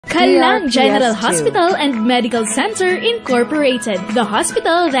Callang General DRPS Hospital and Medical Center Incorporated, the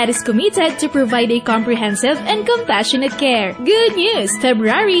hospital that is committed to provide a comprehensive and compassionate care. Good news!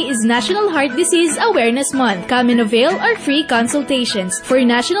 February is National Heart Disease Awareness Month. Come and avail our free consultations for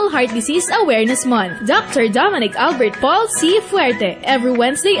National Heart Disease Awareness Month. Dr. Dominic Albert Paul C. Fuerte, every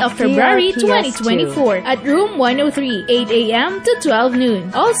Wednesday of February DRPS 2024 at room 103, 8 a.m. to 12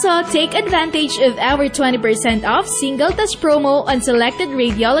 noon. Also, take advantage of our 20% off single touch promo on selected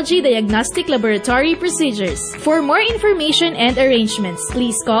radiology diagnostic laboratory procedures. For more information and arrangements,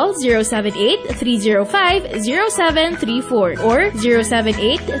 please call 078-305-0734 or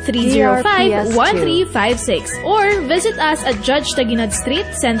 078-305-1356 or visit us at Judge Taguinod Street,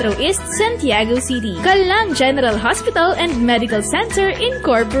 Centro East, Santiago City. Callang General Hospital and Medical Center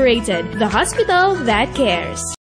Incorporated, the hospital that cares.